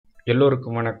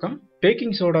எல்லோருக்கும் வணக்கம்.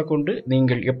 Baking soda கொண்டு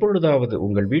நீங்கள் எப்பொழுதாவது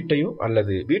உங்கள் வீட்டையோ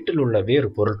அல்லது வீட்டில் உள்ள வேறு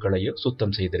பொருட்களையோ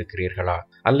சுத்தம் செய்திருக்கிறீர்களா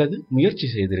அல்லது முயற்சி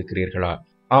செய்திருக்கிறீர்களா?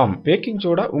 ஆம், பேக்கிங்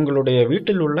சோடா உங்களுடைய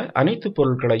வீட்டில் உள்ள அனைத்து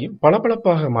பொருட்களையும்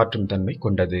பளபளப்பாக மாற்றும் தன்மை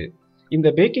கொண்டது.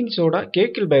 இந்த பேக்கிங் சோடா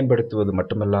கேக்கில் பயன்படுத்துவது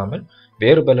மட்டுமல்லாமல்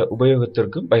வேறு பல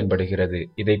உபயோகத்திற்கும் பயன்படுகிறது.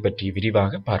 இதை பற்றி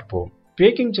விரிவாக பார்ப்போம்.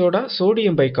 பேக்கிங் சோடா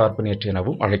சோடியம் பைகார்பனேட்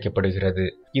எனவும் அழைக்கப்படுகிறது.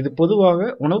 இது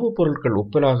பொதுவாக உணவுப் பொருட்கள்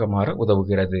உப்பலாக மாற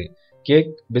உதவுகிறது. கேக்,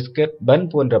 பிஸ்கட், பன்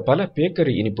போன்ற பல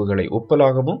பேக்கரி இனிப்புகளை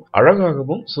உப்பலாகவும்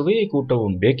அழகாகவும் சுவையை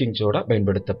கூட்டவும் பேக்கிங் சோடா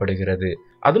பயன்படுத்தப்படுகிறது.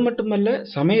 அது மட்டுமல்ல,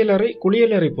 சமையலறை,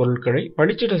 குளியலறை பொருட்களை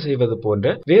பளிச்சிட செய்வது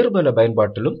போன்ற வேறு பல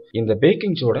பயன்பாட்டிலும் இந்த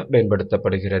பேக்கிங் சோடா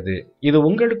பயன்படுத்தப்படுகிறது. இது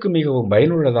உங்களுக்கு மிகவும்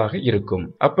பயனுள்ளதாக இருக்கும்.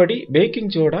 அப்படி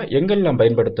பேக்கிங் சோடா எங்கெல்லாம்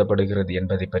பயன்படுத்தப்படுகிறது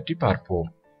என்பதை பற்றி பார்ப்போம்.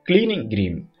 Cleaning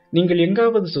cream. நீங்கள்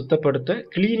எங்காவது சுத்தப்படுத்த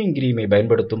கிளீனிங் கிரீமை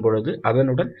பயன்படுத்தும் பொழுது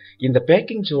அதனுடன் இந்த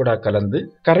பேக்கிங் சோடா கலந்து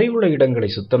கரையுள்ள இடங்களை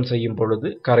சுத்தம் செய்யும் பொழுது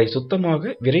கரை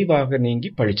சுத்தமாக விரைவாக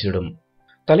நீங்கி பளிச்சிடும்.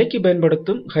 தலைக்கு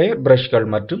பயன்படுத்தும் ஹேர் பிரஷ்கள்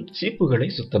மற்றும் சீப்புகளை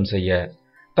சுத்தம் செய்ய.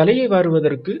 தலையை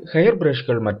வாருவதற்கு ஹேர்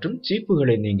பிரஷ்கள் மற்றும்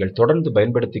சீப்புகளை நீங்கள் தொடர்ந்து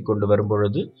பயன்படுத்தி கொண்டு வரும்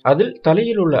பொழுது அதில்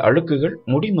தலையில் உள்ள அழுக்குகள்,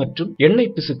 முடி மற்றும்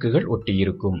எண்ணெய் பிசுக்குகள்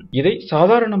ஒட்டியிருக்கும். இதை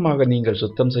சாதாரணமாக நீங்கள்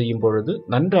சுத்தம் செய்யும் பொழுது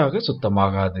நன்றாக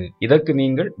சுத்தமாகாது. இதற்கு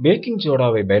நீங்கள் பேக்கிங்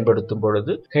சோடாவை பயன்படுத்தும்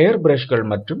பொழுது ஹேர் பிரஷ்கள்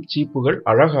மற்றும் சீப்புகள்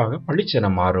அழகாக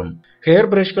பளிச்சென மாறும். ஹேர்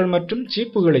பிரஷ்கள் மற்றும்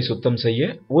சீப்புகளை சுத்தம் செய்ய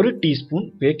 1 டீஸ்பூன்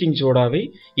பேக்கிங் சோடாவை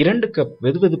 2 கப்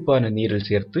வெதுவெதுப்பான நீரில்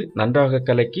சேர்த்து நன்றாக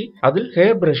கலக்கி அதில்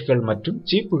ஹேர் பிரஷ்கள் மற்றும்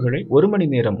சீப்புகளை 1 மணி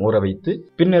நேரம் ஊற வைத்து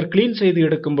பின்னர் கிளீன் செய்து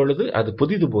எடுக்கும் பொழுது அது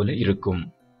புதிது போல இருக்கும்.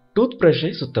 டூத்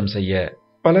பிரஷை சுத்தம் செய்ய.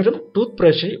 பலரும் டூத்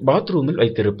பிரஷை பாத்ரூமில்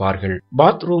வைத்திருப்பார்கள்.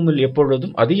 பாத்ரூமில்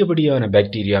எப்பொழுதும் அதிகப்படியான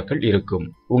பாக்டீரியாக்கள் இருக்கும்.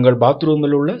 உங்கள்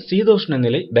பாத்ரூமில் உள்ள சீதோஷ்ண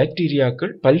நிலை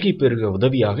பாக்டீரியாக்கள் பல்கி பெருக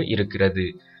உதவியாக இருக்கிறது.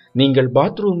 நீங்கள்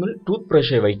பாத்ரூமில் டூத்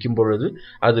பிரஷை வைக்கும் பொழுது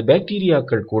அது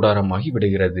பாக்டீரியாக்கள் கூடாரமாகி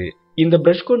விடுகிறது. இந்த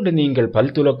பிரஷ் கொண்டு நீங்கள்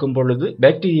பல் துலக்கும் பொழுது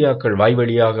பாக்டீரியாக்கள் வாய்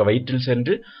வழியாக வயிற்றில்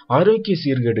சென்று ஆரோக்கிய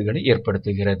சீர்கேடுகளை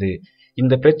ஏற்படுத்துகிறது.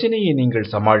 இந்த பிரச்சனையை நீங்கள்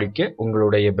சமாளிக்க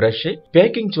உங்களுடைய பிரஷை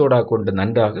பேக்கிங் சோடா கொண்டு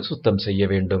நன்றாக சுத்தம் செய்ய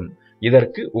வேண்டும்.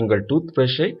 இதற்கு உங்கள் டூத்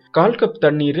பிரஷை 1/4 கப்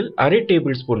தண்ணீரில் அரை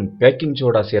டேபிள் ஸ்பூன் பேக்கிங்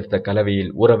சோடா சேர்த்த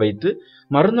கலவையில் ஊற வைத்து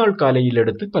மறுநாள் காலையில்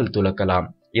எடுத்து பல் துலக்கலாம்.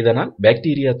 இதனால்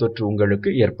பாக்டீரியா தொற்று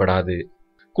உங்களுக்கு ஏற்படாது.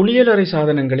 குளியலறை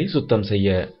சாதனங்களை சுத்தம் செய்ய.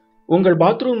 உங்கள்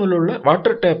பாத்ரூமில் உள்ள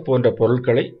வாட்டர் டேப் போன்ற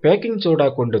பொருட்களை பேக்கிங் சோடா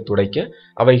கொண்டு துடைக்க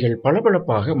அவைகள்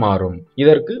பளபளப்பாக மாறும்.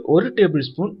 இதற்கு 1 டேபிள்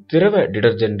ஸ்பூன் திரவ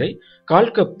டிடர்ஜென்டை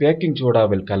 1/4 கப் பேக்கிங்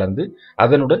சோடாவில் கலந்து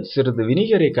அதனுடன் சிறிது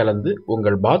வினிகரை கலந்து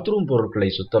உங்கள் பாத்ரூம்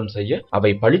பொருட்களை சுத்தம் செய்ய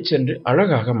அவை பளிச்சென்று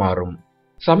அழகாக மாறும்.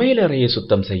 சமையலறையை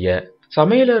சுத்தம் செய்ய.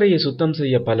 சமையலறையை சுத்தம்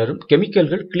செய்ய பலரும்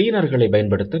கெமிக்கல்கள், கிளீனர்களை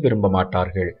பயன்படுத்த விரும்ப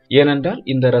மாட்டார்கள். ஏனென்றால்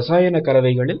இந்த ரசாயன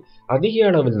கலவைகளில் அதிக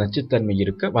அளவில் நச்சுத்தன்மை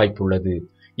இருக்க வாய்ப்புள்ளது.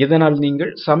 இதனால்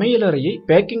நீங்கள் சமையலறையை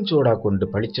பேக்கிங் சோடா கொண்டு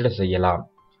பளிச்சிட செய்யலாம்.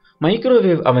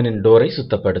 மைக்ரோவேவ் அவனின் டோரை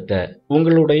சுத்தப்படுத்த.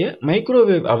 உங்களுடைய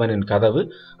மைக்ரோவேவ் அவனின் கதவு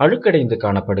அழுக்கடைந்து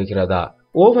காணப்படுகிறதா?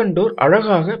 ஓவன் டோர்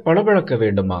அழகாக பளபளக்க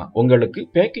வேண்டுமா? உங்களுக்கு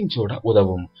பேக்கிங் சோடா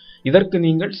உதவும். இதற்கு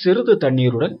நீங்கள் சிறிது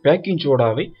தண்ணீருடன் பேக்கிங்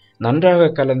சோடாவை நன்றாக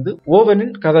கலந்து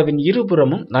ஓவனின் கதவின்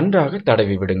இருபுறமும் நன்றாக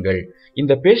தடவி விடுங்கள்.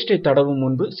 இந்த பேஸ்டை தடவும்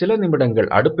முன்பு சில நிமிடங்கள்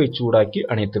அடுப்பை சூடாக்கி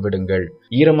அணைத்து விடுங்கள்.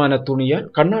 ஈரமான துணியால்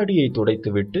கண்ணாடியை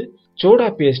துடைத்துவிட்டு சோடா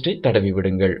பேஸ்டை தடவி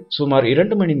விடுங்கள். சுமார்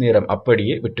 2 மணி நேரம்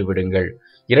அப்படியே விட்டுவிடுங்கள்.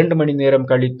 2 மணி நேரம்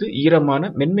கழித்து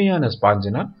ஈரமான மென்மையான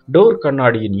ஸ்பாஞ்சினால் டோர்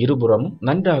கண்ணாடியின் இருபுறமும்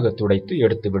நன்றாக துடைத்து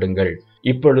எடுத்து விடுங்கள்.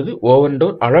 இப்பொழுது ஓவன்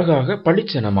டோர் அழகாக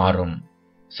பளிச்சென மாறும்.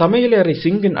 சமையலறை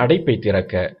சிங்கின் அடைப்பை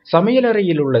திறக்க.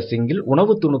 சமையலறையில் உள்ள சிங்கில்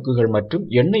உணவு துணுக்குகள் மற்றும்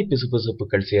எண்ணெய்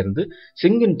பிசுபிசுப்புகள் சேர்ந்து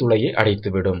சிங்கின் துளையை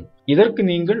அடைத்துவிடும். இதற்கு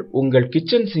நீங்கள் உங்கள்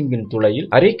கிச்சன் சிங்கின்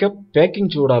துளையில் அரை கப்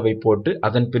பேக்கிங் சோடாவை போட்டு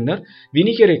அதன் பின்னர்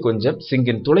வினிகரை கொஞ்சம்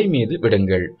சிங்கின் துளை மீது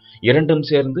விடுங்கள். இரண்டும்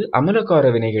சேர்ந்து அமிலகார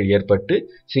வினைகள் ஏற்பட்டு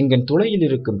சிங்கின் துளையில்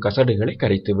இருக்கும் கசடுகளை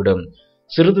கரைத்துவிடும்.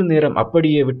 சிறிது நேரம்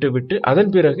அப்படியே விட்டுவிட்டு அதன்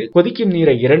பிறகு கொதிக்கும்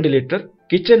நீரை 2 லிட்டர்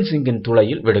கிச்சன் சிங்கின்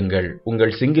துளையில் விடுங்கள்.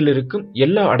 உங்கள் சிங்கில் இருக்கும்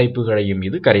எல்லா அடைப்புகளையும்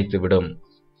இது கரைத்துவிடும்.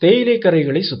 தேயிலை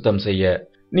கரைகளை சுத்தம் செய்ய.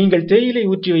 நீங்கள் தேயிலை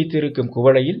ஊற்றி வைத்திருக்கும்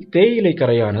குவளையில் தேயிலை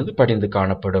கரையானது படிந்து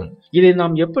காணப்படும். இதை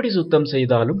நாம் எப்படி சுத்தம்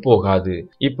செய்தாலும் போகாது.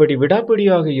 இப்படி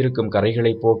விடாப்பிடியாக இருக்கும்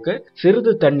கரைகளை போக்க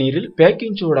சிறிது தண்ணீரில்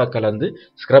பேக்கிங் சோடா கலந்து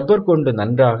ஸ்கிரப்பர் கொண்டு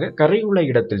நன்றாக கரையுள்ள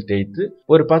இடத்தில் தேய்த்து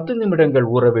ஒரு 10 நிமிடங்கள்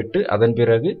ஊறவிட்டு அதன்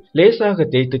பிறகு லேசாக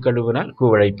தேய்த்து கழுவினால்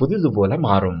குவளை புதிது போல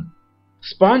மாறும்.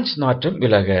 ஸ்பாஞ்ச் நாற்றம்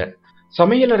விலக.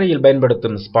 சமையலறையில்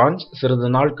பயன்படுத்தும் ஸ்பாஞ்ச் சிறிது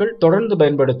நாட்கள் தொடர்ந்து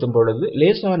பயன்படுத்தும் பொழுது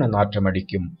லேசான நாற்றம்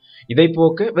அடிக்கும். இதை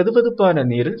போக்க வெதுவெதுப்பான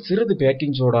நீரில் சிறிது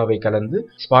பேக்கிங் சோடாவை கலந்து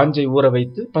ஸ்பாஞ்சை ஊற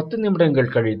வைத்து 10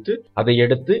 நிமிடங்கள் கழித்து அதை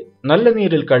எடுத்து நல்ல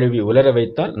நீரில் கழுவி உலர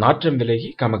வைத்தால் நாற்றம்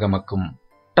விலகி கமகமக்கும்.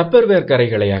 டப்பர்வேர்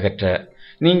கரைகளை அகற்ற.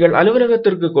 நீங்கள்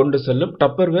அலுவலகத்திற்கு கொண்டு செல்லும்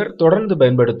டப்பர்வேர் தொடர்ந்து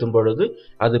பயன்படுத்தும் பொழுது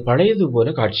அது பழையது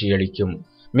போல காட்சியளிக்கும்.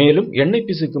 மேலும் எண்ணெய்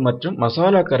பிசுக்கு மற்றும்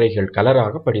மசாலா கரைகள்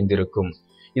கலராக படிந்திருக்கும்.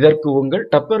 இதற்கு உங்கள்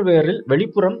டப்பர்வேரில்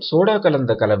வெளிப்புறம் சோடா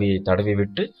கலந்த கலவையை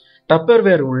தடவிவிட்டு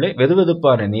டப்பர்வேர் உள்ளே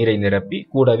வெதுவெதுப்பான நீரை நிரப்பி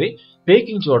கூடவே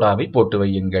பேக்கிங் சோடாவை போட்டு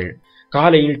வையுங்கள்.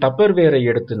 காலையில் டப்பர்வேரை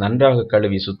எடுத்து நன்றாக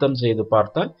கழுவி சுத்தம் செய்து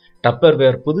பார்த்தால்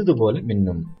டப்பர்வேர் புதிது போல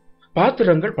மின்னும்.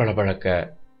 பாத்திரங்கள் பளபளக்க.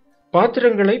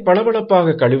 பாத்திரங்களை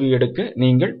பளபளப்பாக கழுவி எடுக்க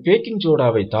நீங்கள் பேக்கிங்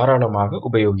சோடாவை தாராளமாக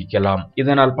உபயோகிக்கலாம்.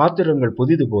 இதனால் பாத்திரங்கள்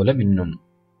புதிது போல மின்னும்.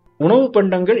 உணவு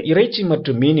பண்டங்கள், இறைச்சி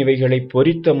மற்றும் மீன் இவைகளை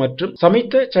பொரித்த மற்றும்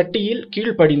சமைத்த சட்டியில்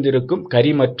கீழ் படிந்திருக்கும்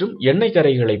கரி மற்றும் எண்ணெய்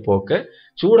கரைகளை போக்க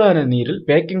சூடான நீரில்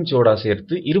பேக்கிங் சோடா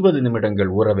சேர்த்து 20 நிமிடங்கள்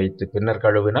ஊற வைத்து பின்னர்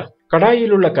கழுவினால்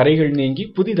கடாயில் உள்ள கரைகள் நீங்கி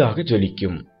புதிதாக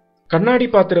ஜொலிக்கும். கண்ணாடி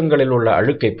பாத்திரங்களில் உள்ள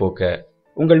அழுக்கை போக்க.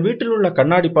 உங்கள் வீட்டில் உள்ள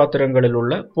கண்ணாடி பாத்திரங்களில்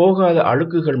உள்ள போகாத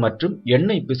அழுக்குகள் மற்றும்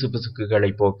எண்ணெய்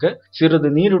பிசுபிசுக்குகளை போக்க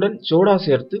சிறிது நீருடன் சோடா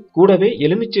சேர்த்து கூடவே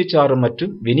எலுமிச்சை சாறு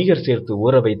மற்றும் வினிகர் சேர்த்து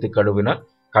ஊற வைத்து கழுவினால்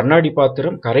கண்ணாடி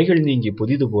பாத்திரம் கரைகள் நீங்கி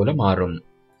புதிது போல மாறும்.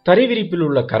 தரைவிரிப்பில்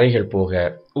உள்ள கரைகள் போக.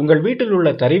 உங்கள் வீட்டில் உள்ள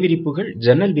தரைவிரிப்புகள்,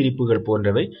 ஜன்னல் விரிப்புகள்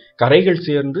போன்றவை கரைகள்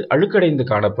சேர்ந்து அழுக்கடைந்து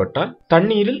காணப்பட்டால்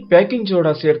தண்ணீரில் பேக்கிங்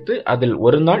சோடா சேர்த்து அதில்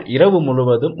ஒரு நாள் இரவு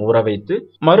முழுவதும் ஊற வைத்து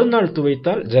மறுநாள்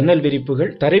துவைத்தால் ஜன்னல்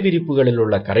விரிப்புகள், தரைவிரிப்புகளில்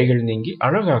உள்ள கரைகள் நீங்கி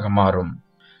அழகாக மாறும்.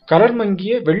 கலர்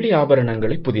மங்கிய வெள்ளி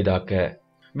ஆபரணங்களை புதிதாக்க.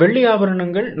 வெள்ளி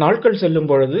ஆபரணங்கள் நாட்கள்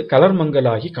செல்லும் பொழுது கலர்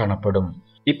மங்கலாகி காணப்படும்.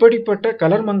 இப்படிப்பட்ட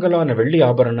கலர் மங்கலான வெள்ளி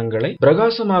ஆபரணங்களை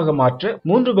பிரகாசமாக மாற்ற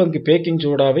 3 பங்கு பேக்கிங்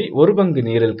சோடாவை 1 பங்கு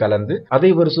நீரில் கலந்து அதை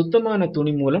ஒரு சுத்தமான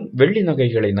துணி மூலம் வெள்ளி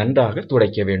நகைகளை நன்றாக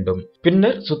துடைக்க வேண்டும்.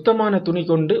 பின்னர் சுத்தமான துணி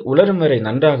கொண்டு உலரும் வரை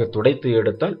நன்றாக துடைத்து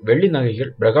எடுத்தால் வெள்ளி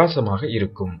நகைகள் பிரகாசமாக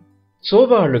இருக்கும்.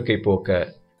 சோபா அழுக்கை போக்க.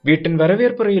 வீட்டின்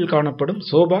வரவேற்பறையில் காணப்படும்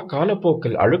சோபா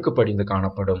காலப்போக்கில் அழுக்கு படிந்து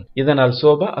காணப்படும். இதனால்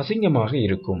சோபா அசிங்கமாக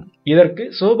இருக்கும். இதற்கு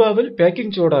சோபாவில்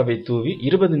பேக்கிங் சோடாவை தூவி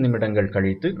 20 நிமிடங்கள்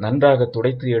கழித்து நன்றாக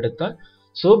துடைத்து எடுத்தால்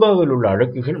சோபாவில் உள்ள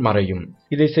அழுக்குகள் மறையும்.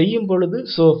 இதை செய்யும் பொழுது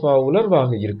சோஃபா உலர்வாக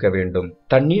இருக்க வேண்டும்.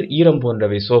 தண்ணீர், ஈரம்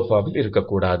போன்றவை சோஃபாவில்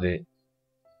இருக்கக்கூடாது.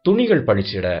 துணிகள்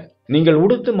பளிச்சிட. நீங்கள்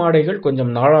உடுத்தும் ஆடைகள்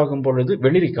கொஞ்சம் நாளாகும் பொழுது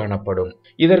வெளிரி காணப்படும்.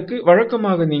 இதற்கு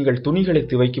வழக்கமாக நீங்கள் துணிகளை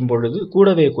துவைக்கும் பொழுது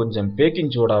கூடவே கொஞ்சம்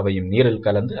பேக்கிங் சோடாவையும் நீரில்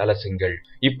கலந்து அலசுங்கள்.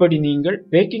 இப்படி நீங்கள்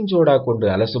பேக்கிங் சோடா கொண்டு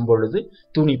அலசும் பொழுது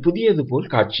துணி புதியது போல்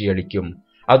காட்சியளிக்கும்.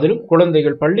 அதிலும்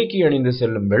குழந்தைகள் பள்ளிக்கு அணிந்து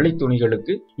செல்லும் வெள்ளை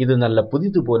துணிகளுக்கு இது நல்ல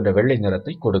புதிது போன்ற வெள்ளை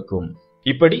நிறத்தை கொடுக்கும்.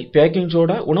 இப்படி பேக்கிங்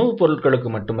சோடா உணவுப் பொருட்களுக்கு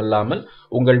மட்டுமல்லாமல்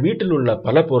உங்கள் வீட்டில் உள்ள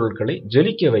பல பொருட்களை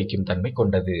ஜொலிக்க வைக்கும் தன்மை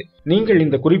கொண்டது. நீங்கள்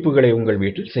இந்த குறிப்புகளை உங்கள்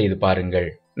வீட்டில் செய்து பாருங்கள்.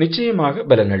 நிச்சயமாக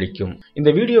பலனளிக்கும். இந்த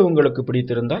வீடியோ உங்களுக்கு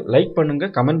பிடித்திருந்தால் லைக்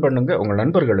பண்ணுங்க, கமெண்ட் பண்ணுங்க, உங்கள்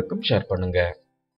நண்பர்களுக்கும் ஷேர் பண்ணுங்க.